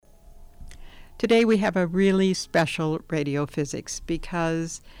Today we have a really special radio physics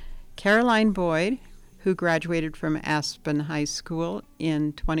because Caroline Boyd, who graduated from Aspen High School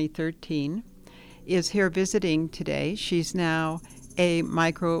in 2013, is here visiting today. She's now a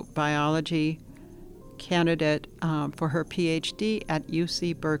microbiology candidate for her PhD at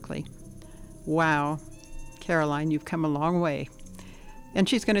UC Berkeley. Wow, Caroline, you've come a long way. And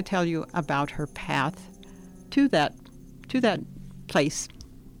she's going to tell you about her path to that place,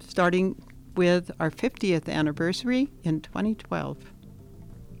 starting with our 50th anniversary in 2012.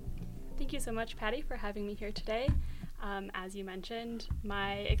 Thank you so much, Patty, for having me here today. As you mentioned,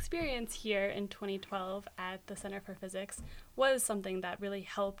 my experience here in 2012 at the Center for Physics was something that really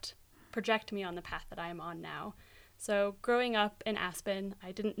helped project me on the path that I am on now. So growing up in Aspen,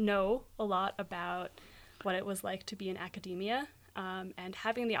 I didn't know a lot about what it was like to be in academia, and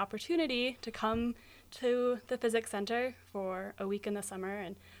having the opportunity to come to the Physics Center for a week in the summer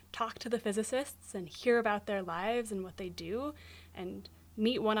and talk to the physicists and hear about their lives and what they do and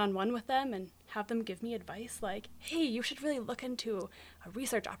meet one-on-one with them and have them give me advice like, hey, you should really look into a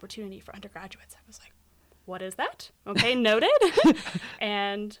research opportunity for undergraduates. I was like, what is that? Okay, noted.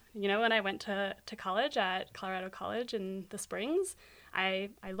 And, when I went to college at Colorado College in the Springs, I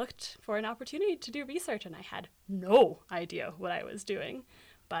looked for an opportunity to do research, and I had no idea what I was doing.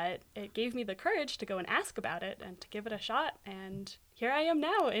 But it gave me the courage to go and ask about it and to give it a shot. And here I am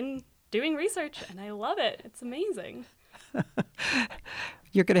now in doing research, and I love it. It's amazing.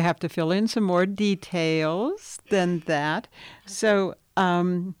 You're going to have to fill in some more details than that. So,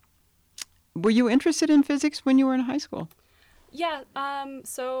 were you interested in physics when you were in high school? Yeah,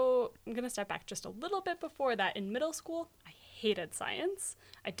 so I'm going to step back just a little bit before that. In middle school, I hated science.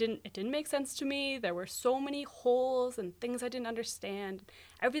 It didn't make sense to me. There were so many holes and things I didn't understand.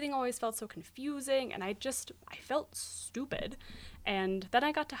 Everything always felt so confusing, and I felt stupid. And then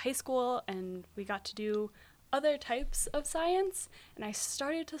I got to high school, and we got to do other types of science, and I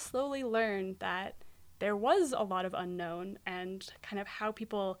started to slowly learn that there was a lot of unknown and kind of how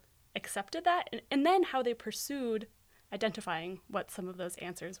people accepted that, and then how they pursued identifying what some of those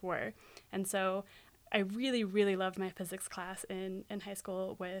answers were. And so I really, really loved my physics class in high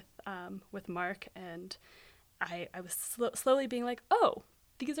school with Mark, and I was slowly being like, oh,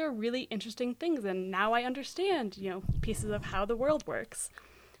 these are really interesting things, and now I understand, pieces of how the world works.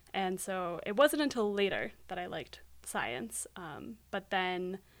 And so it wasn't until later that I liked science, but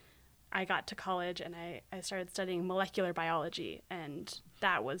then I got to college and I started studying molecular biology, and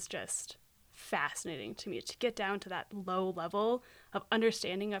that was just fascinating to me, to get down to that low level of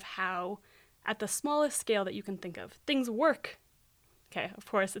understanding of how, at the smallest scale that you can think of, things work. Okay, of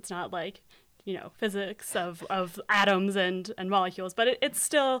course, it's not like, physics of atoms and molecules, but it's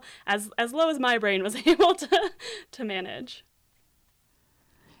still as low as my brain was able to manage.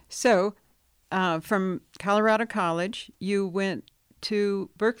 So, from Colorado College, you went to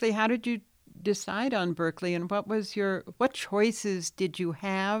Berkeley. How did you decide on Berkeley, and what choices did you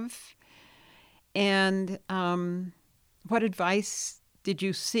have, and what advice did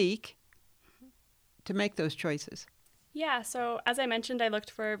you seek to make those choices? Yeah, so as I mentioned, I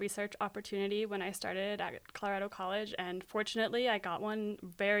looked for a research opportunity when I started at Colorado College, and fortunately I got one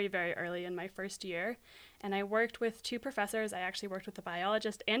very, very early in my first year. And I worked with two professors. I actually worked with a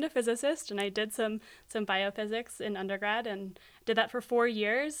biologist and a physicist, and I did some biophysics in undergrad and did that for 4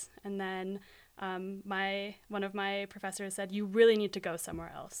 years. And then one of my professors said, you really need to go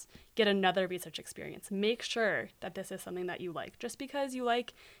somewhere else. Get another research experience. Make sure that this is something that you like. Just because you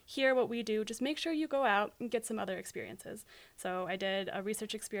hear what we do, just make sure you go out and get some other experiences. So I did a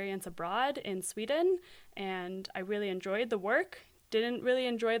research experience abroad in Sweden, and I really enjoyed the work. Didn't really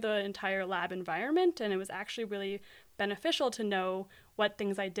enjoy the entire lab environment, and it was actually really beneficial to know what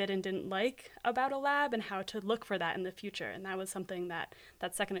things I did and didn't like about a lab and how to look for that in the future. And that was something that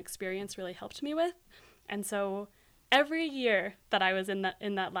second experience really helped me with. And so every year that I was in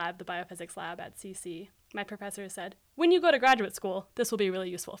that lab, the biophysics lab at CC, my professor said, when you go to graduate school, this will be really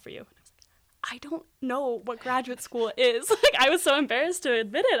useful for you. I don't know what graduate school is. I was so embarrassed to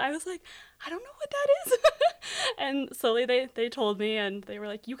admit it. I was like, I don't know what that is. And slowly they told me, and they were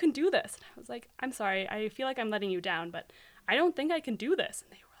like, you can do this. And I was like, I'm sorry, I feel like I'm letting you down, but I don't think I can do this.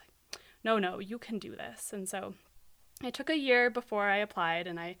 And they were like, no, you can do this. And so I took a year before I applied,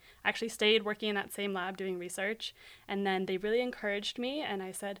 and I actually stayed working in that same lab doing research. And then they really encouraged me, and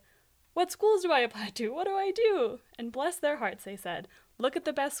I said, what schools do I apply to? What do I do? And bless their hearts, they said, look at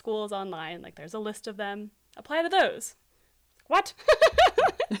the best schools online. There's a list of them. Apply to those. What?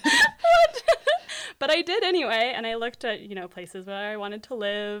 What? But I did anyway, and I looked at, places where I wanted to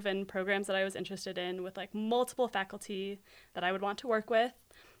live and programs that I was interested in with multiple faculty that I would want to work with.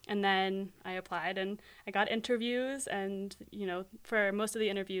 And then I applied and I got interviews, and, for most of the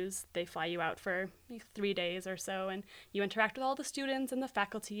interviews, they fly you out for 3 days or so, and you interact with all the students and the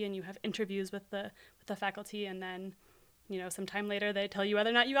faculty, and you have interviews with the faculty, and then, sometime later they tell you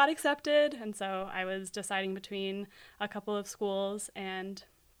whether or not you got accepted. And so I was deciding between a couple of schools, and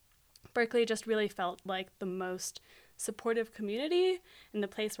Berkeley just really felt like the most supportive community and the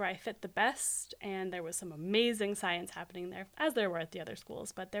place where I fit the best. And there was some amazing science happening there, as there were at the other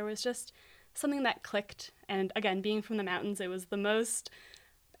schools, but there was just something that clicked. And again, being from the mountains, it was the most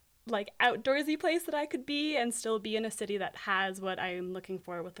outdoorsy place that I could be and still be in a city that has what I am looking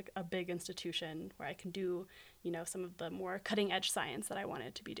for with a big institution where I can do, some of the more cutting edge science that I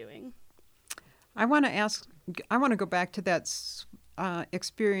wanted to be doing. I want to go back to that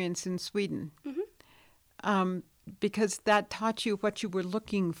experience in Sweden. Mm-hmm. Because that taught you what you were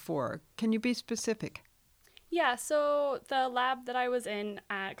looking for. Can you be specific? Yeah, so the lab that I was in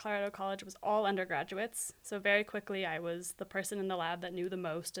at Colorado College was all undergraduates. So very quickly I was the person in the lab that knew the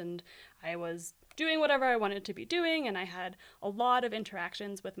most, and I was doing whatever I wanted to be doing, and I had a lot of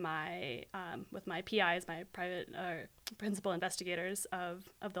interactions with my PIs, my private principal investigators of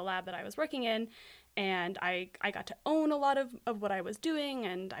the lab that I was working in, and I got to own a lot of what I was doing,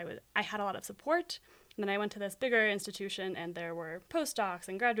 and I had a lot of support. And then I went to this bigger institution, and there were postdocs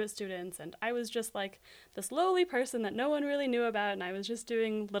and graduate students, and I was just like this lowly person that no one really knew about, and I was just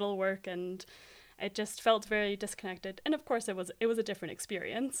doing little work, and it just felt very disconnected. And of course, it was a different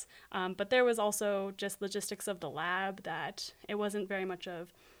experience, but there was also just logistics of the lab that it wasn't very much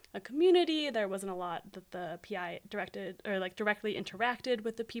of a community. There wasn't a lot that the PI directed or directly interacted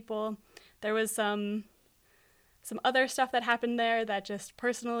with the people. There was some other stuff that happened there that just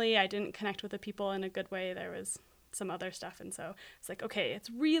personally I didn't connect with the people in a good way. There was some other stuff, and so it's like, okay, it's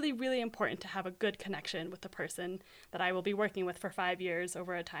really, really important to have a good connection with the person that I will be working with for 5 years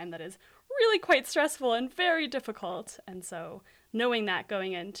over a time that is really quite stressful and very difficult. And so knowing that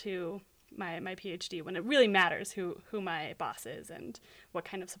going into my PhD, when it really matters who my boss is and what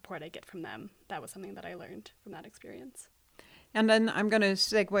kind of support I get from them, that was something that I learned from that experience. And then I'm going to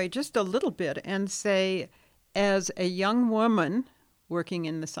segue just a little bit and say, as a young woman working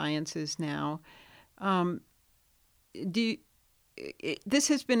in the sciences now, this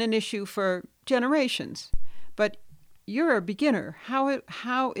has been an issue for generations, but you're a beginner.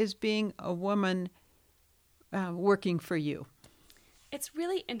 How is being a woman working for you? It's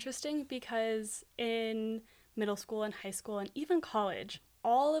really interesting because in middle school and high school and even college,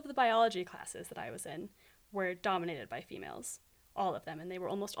 all of the biology classes that I was in were dominated by females, all of them, and they were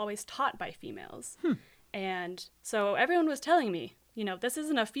almost always taught by females. And so everyone was telling me, this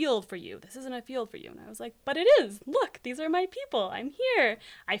isn't a field for you. This isn't a field for you. And I was like, but it is. Look, these are my people. I'm here.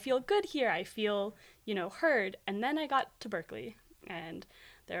 I feel good here. I feel, heard. And then I got to Berkeley, and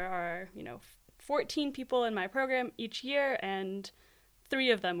there are, 14 people in my program each year, and 3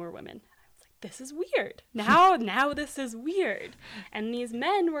 of them were women. I was like, this is weird. Now this is weird. And these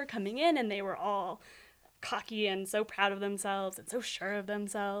men were coming in, and they were all cocky and so proud of themselves and so sure of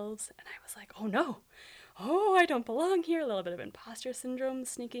themselves. And I was like, oh no. Oh, I don't belong here, a little bit of imposter syndrome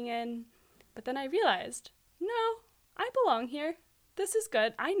sneaking in. But then I realized, no, I belong here. This is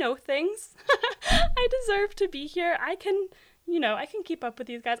good. I know things. I deserve to be here. I can keep up with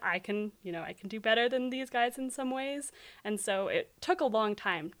these guys. I can do better than these guys in some ways. And so it took a long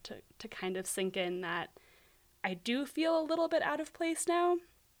time to kind of sink in that I do feel a little bit out of place now.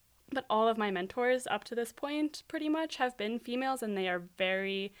 But all of my mentors up to this point pretty much have been females, and they are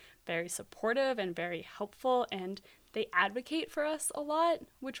very, very supportive and very helpful, and they advocate for us a lot,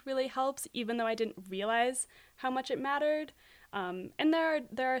 which really helps, even though I didn't realize how much it mattered. And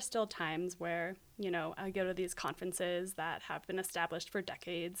there are still times where, I go to these conferences that have been established for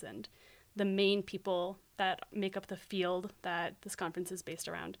decades, and the main people that make up the field that this conference is based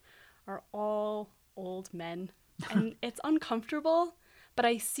around are all old men. And it's uncomfortable. But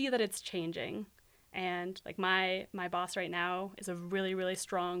I see that it's changing. And my boss right now is a really, really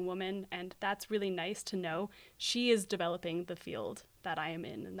strong woman, and that's really nice to know. She is developing the field that I am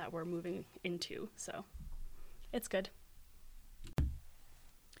in and that we're moving into. So it's good.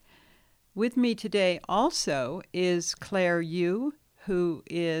 With me today also is Claire Yu, who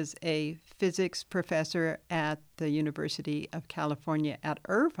is a physics professor at the University of California at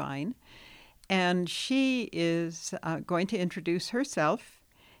Irvine. And she is going to introduce herself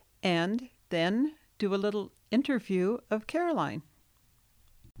and then do a little interview of Caroline.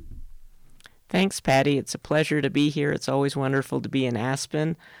 Thanks, Patty. It's a pleasure to be here. It's always wonderful to be in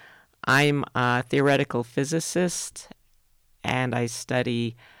Aspen. I'm a theoretical physicist, and I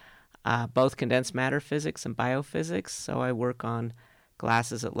study both condensed matter physics and biophysics. So I work on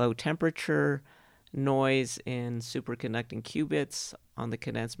Glass is at low temperature, noise in superconducting qubits on the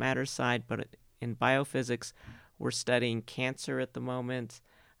condensed matter side, but in biophysics, we're studying cancer at the moment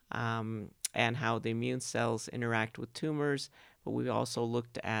and how the immune cells interact with tumors, but we also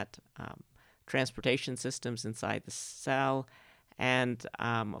looked at transportation systems inside the cell. And,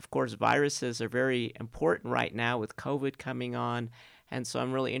 of course, viruses are very important right now with COVID coming on. And so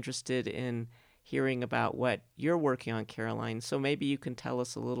I'm really interested in hearing about what you're working on, Caroline. So maybe you can tell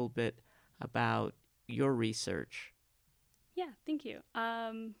us a little bit about your research. Yeah, thank you.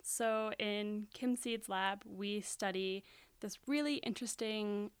 So in Kim Seed's lab, we study this really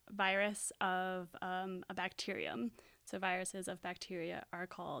interesting virus of a bacterium. So viruses of bacteria are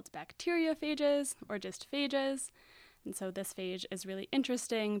called bacteriophages or just phages. And so this phage is really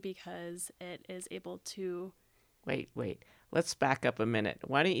interesting because it is able to... Wait. Let's back up a minute.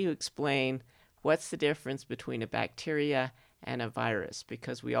 Why don't you explain what's the difference between a bacteria and a virus?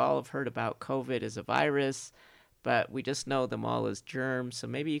 Because we all have heard about COVID as a virus, but we just know them all as germs. So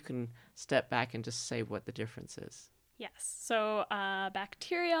maybe you can step back and just say what the difference is. Yes. So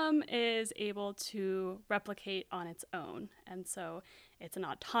bacterium is able to replicate on its own. And so it's an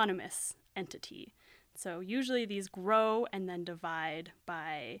autonomous entity. So usually these grow and then divide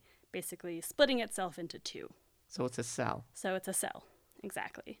by basically splitting itself into two. So it's a cell. So it's a cell,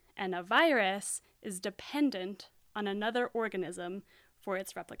 exactly. And a virus is dependent on another organism for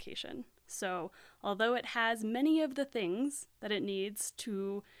its replication. So although it has many of the things that it needs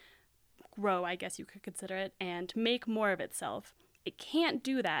to grow, I guess you could consider it, and make more of itself, it can't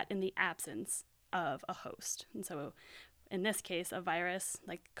do that in the absence of a host. And so in this case, a virus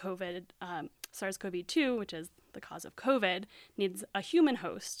like COVID, SARS-CoV-2, which is the cause of COVID, needs a human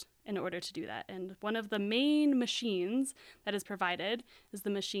host in order to do that. And one of the main machines that is provided is the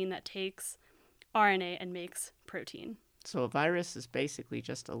machine that takes RNA and makes protein. So a virus is basically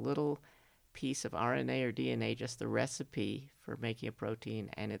just a little piece of RNA or DNA, just the recipe for making a protein,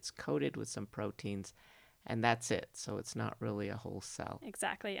 and it's coated with some proteins, and that's it. So it's not really a whole cell.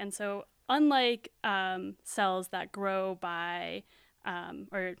 Exactly. And so unlike cells that grow by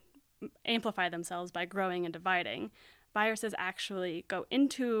or amplify themselves by growing and dividing, viruses actually go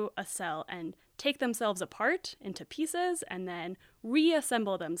into a cell and take themselves apart into pieces and then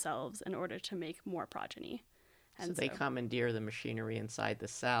reassemble themselves in order to make more progeny. And so they commandeer the machinery inside the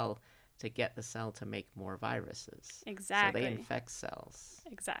cell to get the cell to make more viruses. Exactly. So they infect cells.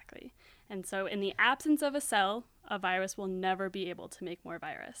 Exactly. And so in the absence of a cell, a virus will never be able to make more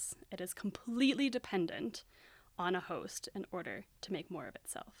virus. It is completely dependent on a host in order to make more of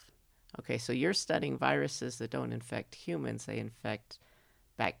itself. Okay, so you're studying viruses that don't infect humans, they infect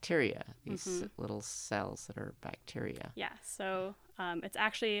bacteria, these little cells that are bacteria. Yeah, so it's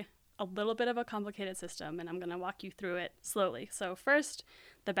actually a little bit of a complicated system, and I'm going to walk you through it slowly. So first,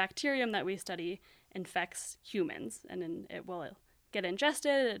 the bacterium that we study infects humans, and then it will get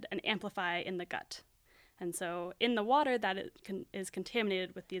ingested and amplify in the gut. And so in the water that is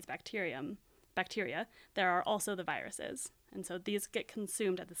contaminated with these bacteria, there are also the viruses. And so these get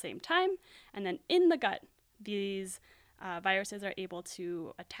consumed at the same time. And then in the gut, these viruses are able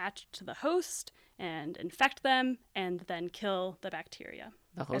to attach to the host and infect them and then kill the bacteria.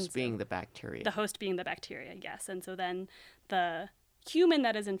 The host being the bacteria. The host being the bacteria, yes. And so then the human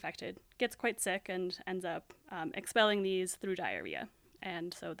that is infected gets quite sick and ends up expelling these through diarrhea.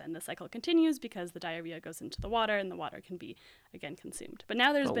 And so then the cycle continues because the diarrhea goes into the water and the water can be, again, consumed. But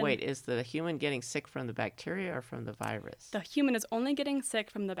now wait, is the human getting sick from the bacteria or from the virus? The human is only getting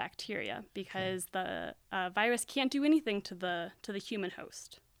sick from the bacteria because the virus can't do anything to the human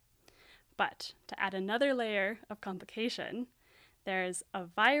host. But to add another layer of complication, there's a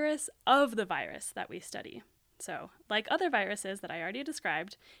virus of the virus that we study. So like other viruses that I already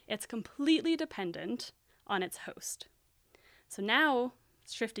described, it's completely dependent on its host. So now,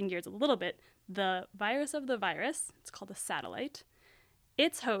 shifting gears a little bit, the virus of the virus, it's called a satellite,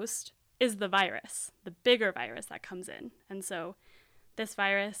 its host is the virus, the bigger virus that comes in. And so this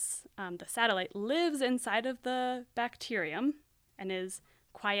virus, the satellite, lives inside of the bacterium and is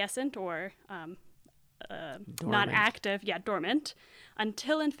quiescent or not active, dormant,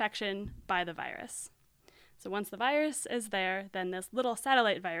 until infection by the virus. So once the virus is there, then this little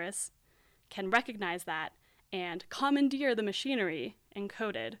satellite virus can recognize that and commandeer the machinery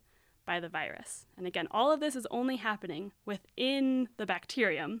encoded by the virus. And again, all of this is only happening within the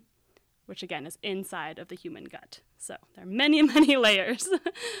bacterium, which again is inside of the human gut. So there are many, many layers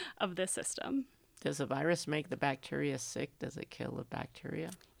of this system. Does a virus make the bacteria sick? Does it kill the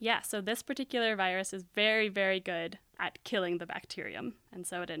bacteria? Yeah, so this particular virus is very, very good at killing the bacterium. And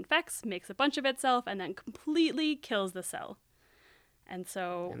so it infects, makes a bunch of itself, and then completely kills the cell. And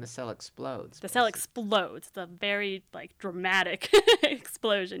so And the cell explodes. the cell basically. explodes. It's a very dramatic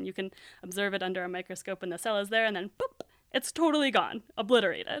explosion. You can observe it under a microscope when the cell is there, and then boop, it's totally gone,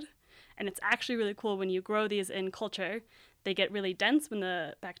 obliterated. And it's actually really cool when you grow these in culture. They get really dense when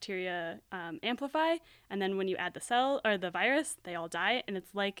the bacteria amplify, and then when you add the cell or the virus, they all die, and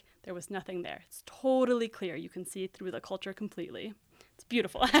it's like there was nothing there. It's totally clear. You can see through the culture completely. It's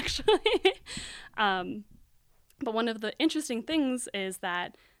beautiful, actually. But one of the interesting things is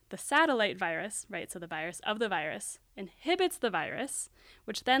that the satellite virus, right, so the virus of the virus, inhibits the virus,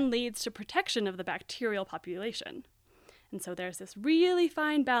 which then leads to protection of the bacterial population. And so there's this really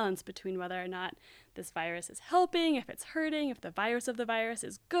fine balance between whether or not this virus is helping, if it's hurting, if the virus of the virus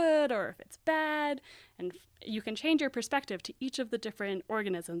is good or if it's bad. And you can change your perspective to each of the different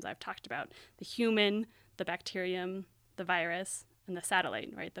organisms I've talked about: the human, the bacterium, the virus, and the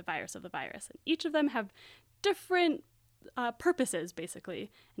satellite, right, the virus of the virus. And each of them have different purposes,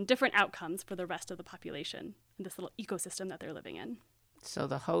 basically, and different outcomes for the rest of the population in this little ecosystem that they're living in. So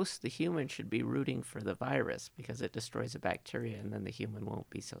the host, the human, should be rooting for the virus because it destroys a bacteria, and then the human won't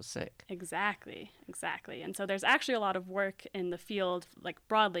be so sick. Exactly. And so there's actually a lot of work in the field,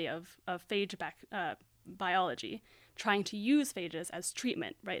 broadly, of phage biology, trying to use phages as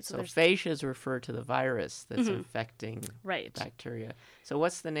treatment, right? So phages refer to the virus that's Mhm. infecting Right. bacteria. So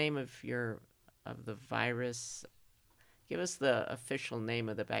what's the name of the virus? Give us the official name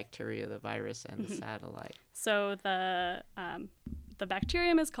of the bacteria, the virus, and the satellite. So the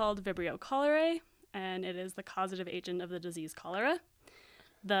bacterium is called Vibrio cholerae, and it is the causative agent of the disease cholera.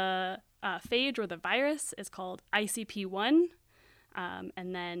 The phage, or the virus, is called ICP1,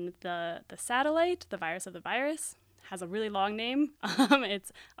 and then the satellite, the virus of the virus, has a really long name.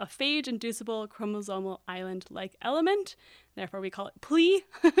 It's a phage-inducible chromosomal island-like element. Therefore, we call it PLE.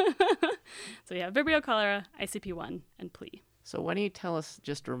 So you have Vibrio cholera, ICP1, and PLE. So why don't you tell us,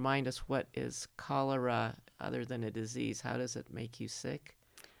 just remind us, what is cholera other than a disease? How does it make you sick?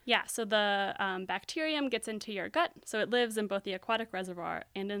 Yeah, so the bacterium gets into your gut. So it lives in both the aquatic reservoir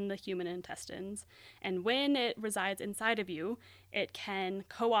and in the human intestines. And when it resides inside of you, it can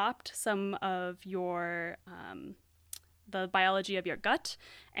co-opt some of your the biology of your gut,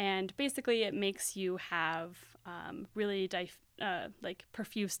 and basically it makes you have really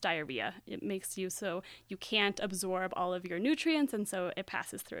profuse diarrhea. It makes you so you can't absorb all of your nutrients, and so it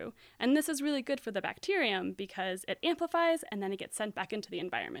passes through. And this is really good for the bacterium because it amplifies and then it gets sent back into the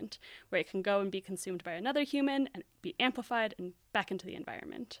environment, where it can go and be consumed by another human and be amplified and back into the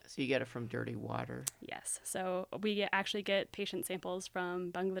environment. So you get it from dirty water. Yes. So we actually get patient samples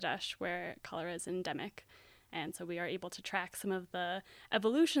from Bangladesh, where cholera is endemic. And so we are able to track some of the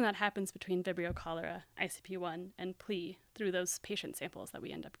evolution that happens between Vibrio cholera, ICP1, and PLE through those patient samples that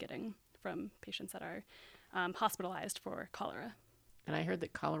we end up getting from patients that are hospitalized for cholera. And I heard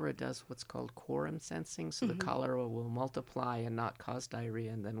that cholera does what's called quorum sensing, so the cholera will multiply and not cause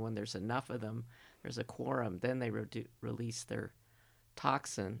diarrhea, and then when there's enough of them, there's a quorum, then they release their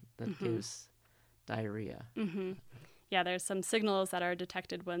toxin that gives diarrhea. Yeah, there's some signals that are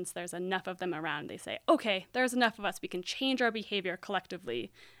detected once there's enough of them around. They say, okay, there's enough of us. We can change our behavior collectively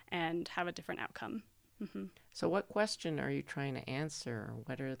and have a different outcome. So what question are you trying to answer?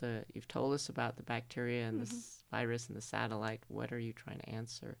 You've told us about the bacteria and the virus and the satellite. What are you trying to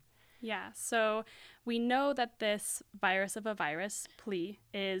answer? Yeah, so we know that this virus of a virus, PLE,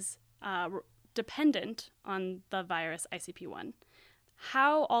 is dependent on the virus ICP1.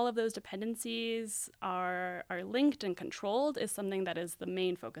 How all of those dependencies are linked and controlled is something that is the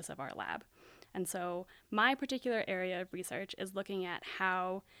main focus of our lab. And so my particular area of research is looking at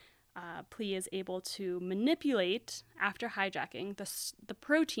how PLE is able to manipulate, after hijacking, the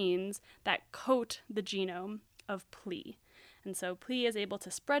proteins that coat the genome of PLE. And so PLE is able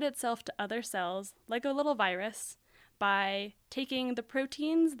to spread itself to other cells like a little virus by taking the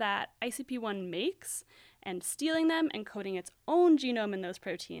proteins that ICP1 makes and stealing them and coating its own genome in those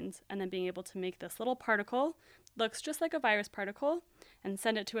proteins, and then being able to make this little particle, looks just like a virus particle, and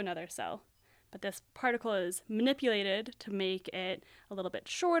send it to another cell. But this particle is manipulated to make it a little bit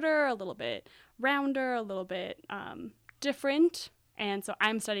shorter, a little bit rounder, a little bit different. And so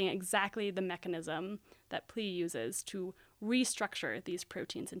I'm studying exactly the mechanism that PLE uses to restructure these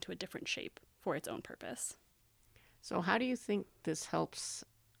proteins into a different shape for its own purpose. So how do you think this helps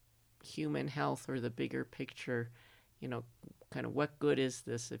human health, or the bigger picture? Kind of what good is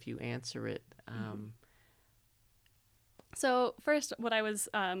this if you answer it? So first, what I was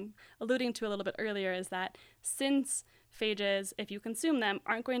alluding to a little bit earlier is that since phages, if you consume them,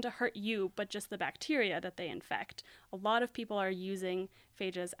 aren't going to hurt you, but just the bacteria that they infect, a lot of people are using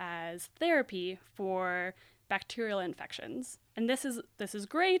phages as therapy for bacterial infections. And this is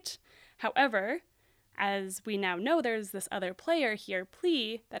great. However, as we now know, there's this other player here,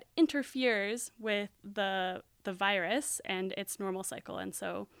 Pli, that interferes with the virus and its normal cycle. And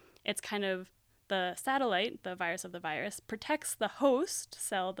so it's kind of the satellite, the virus of the virus, protects the host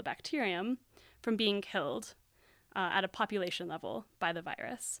cell, the bacterium, from being killed at a population level by the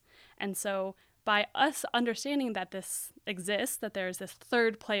virus. And so by us understanding that this exists, that there's this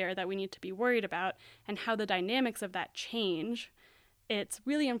third player that we need to be worried about, and how the dynamics of that change, it's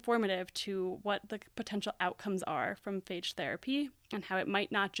really informative to what the potential outcomes are from phage therapy and how it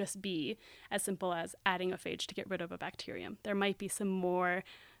might not just be as simple as adding a phage to get rid of a bacterium. There might be some more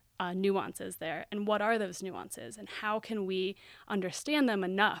nuances there. And what are those nuances? And how can we understand them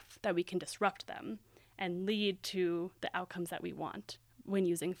enough that we can disrupt them and lead to the outcomes that we want when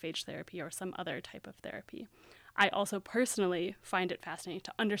using phage therapy or some other type of therapy? I also personally find it fascinating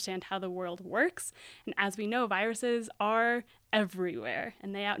to understand how the world works. And as we know, viruses are everywhere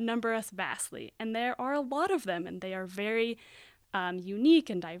and they outnumber us vastly. And there are a lot of them and they are very unique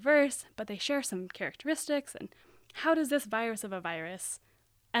and diverse, but they share some characteristics. And how does this virus of a virus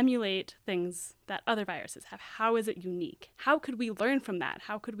emulate things that other viruses have? How is it unique? How could we learn from that?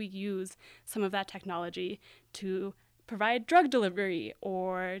 How could we use some of that technology to provide drug delivery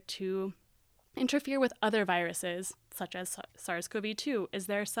or to interfere with other viruses, such as SARS-CoV-2? Is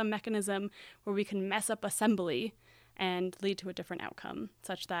there some mechanism where we can mess up assembly and lead to a different outcome,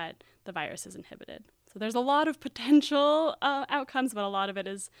 such that the virus is inhibited? So there's a lot of potential outcomes, but a lot of it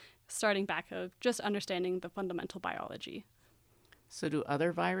is starting back of just understanding the fundamental biology. So do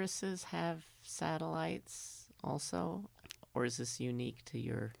other viruses have satellites also, or is this unique to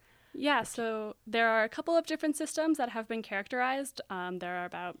your? Yeah, so there are a couple of different systems that have been characterized. There are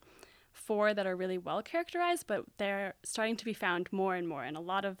about 4 that are really well characterized, but they're starting to be found more and more, and a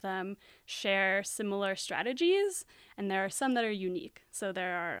lot of them share similar strategies, and there are some that are unique. So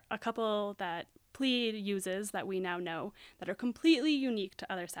there are a couple that Pli uses that we now know that are completely unique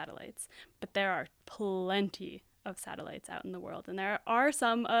to other satellites, but there are plenty of satellites out in the world, and there are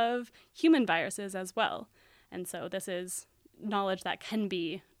some of human viruses as well. And so this is knowledge that can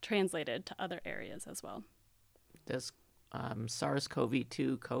be translated to other areas as well. Does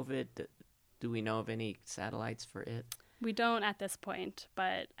SARS-CoV-2, COVID, do we know of any satellites for it? We don't at this point,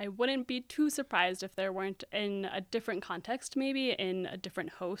 but I wouldn't be too surprised if there weren't, in a different context, maybe in a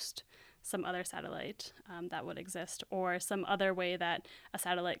different host, some other satellite that would exist, or some other way that a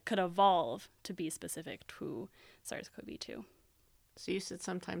satellite could evolve to be specific to SARS-CoV-2. So you said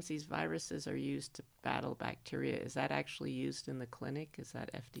sometimes these viruses are used to battle bacteria. Is that actually used in the clinic? Is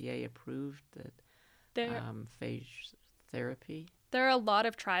that FDA approved, that phage therapy? There are a lot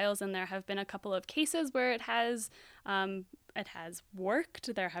of trials, and there have been a couple of cases where it has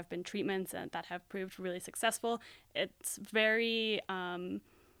worked. There have been treatments that have proved really successful. It's very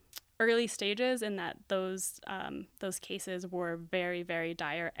early stages in that those cases were very, very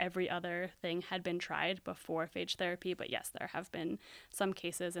dire. Every other thing had been tried before phage therapy, but yes, there have been some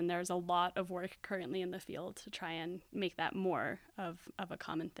cases, and there's a lot of work currently in the field to try and make that more of a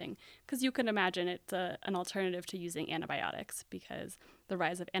common thing. Because you can imagine it's an alternative to using antibiotics, because the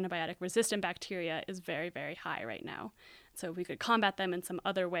rise of antibiotic-resistant bacteria is very, very high right now. So if we could combat them in some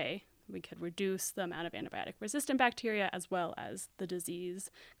other way, we could reduce the amount of antibiotic-resistant bacteria as well as the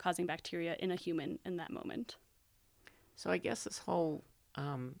disease-causing bacteria in a human in that moment. So I guess this whole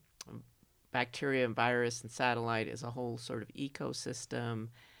bacteria and virus and satellite is a whole sort of ecosystem.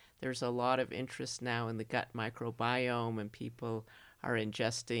 There's a lot of interest now in the gut microbiome, and people are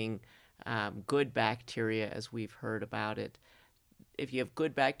ingesting good bacteria, as we've heard about it. If you have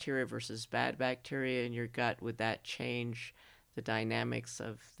good bacteria versus bad bacteria in your gut, would that change the dynamics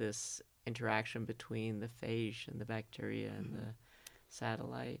of this interaction between the phage and the bacteria and the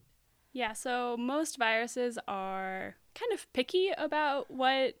satellite? Yeah, so most viruses are kind of picky about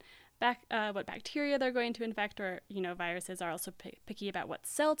what bacteria they're going to infect, or viruses are also picky about what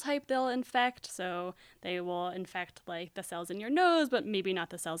cell type they'll infect. So they will infect like the cells in your nose, but maybe not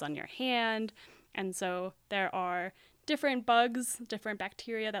the cells on your hand. And so there are different bugs, different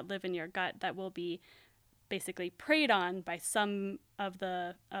bacteria that live in your gut that will be basically preyed on by some of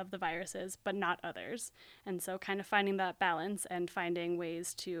the viruses, but not others. And so kind of finding that balance and finding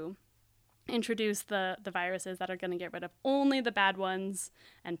ways to introduce the viruses that are going to get rid of only the bad ones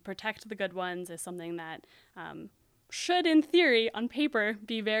and protect the good ones is something that should, in theory, on paper,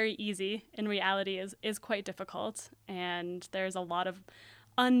 be very easy. In reality is quite difficult. And there's a lot of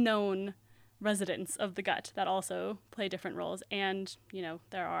unknown residents of the gut that also play different roles. And,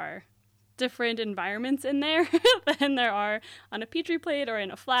 there are different environments in there than there are on a Petri plate or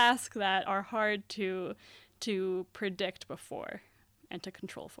in a flask that are hard to to predict before and to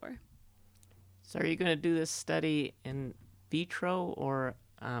control for. So are you going to do this study in vitro or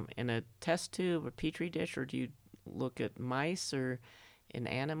in a test tube or petri dish, or do you look at mice or in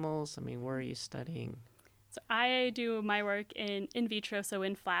animals? I mean, where are you studying? So I do my work in vitro, so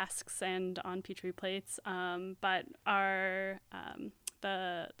in flasks and on petri plates. But our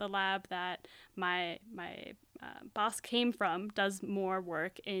the lab that my boss came from does more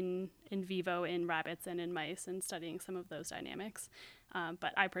work in vivo in rabbits and in mice and studying some of those dynamics.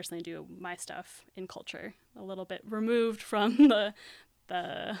 But I personally do my stuff in culture, a little bit removed from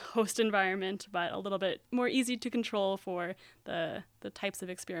the host environment, but a little bit more easy to control for the types of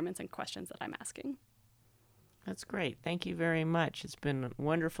experiments and questions that I'm asking. That's great. Thank you very much. It's been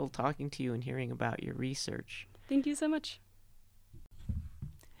wonderful talking to you and hearing about your research. Thank you so much.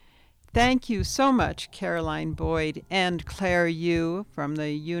 Thank you so much, Caroline Boyd and Claire Yu from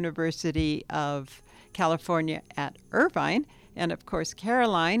the University of California at Irvine. And of course,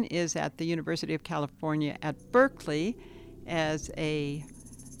 Caroline is at the University of California at Berkeley as a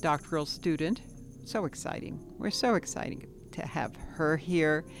doctoral student. So exciting. We're so excited to have her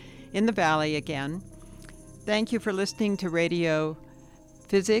here in the Valley again. Thank you for listening to Radio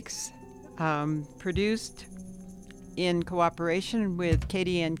Physics, produced in cooperation with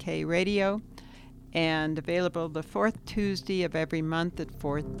KDNK Radio and available the fourth Tuesday of every month at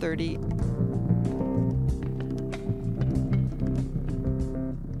 4:30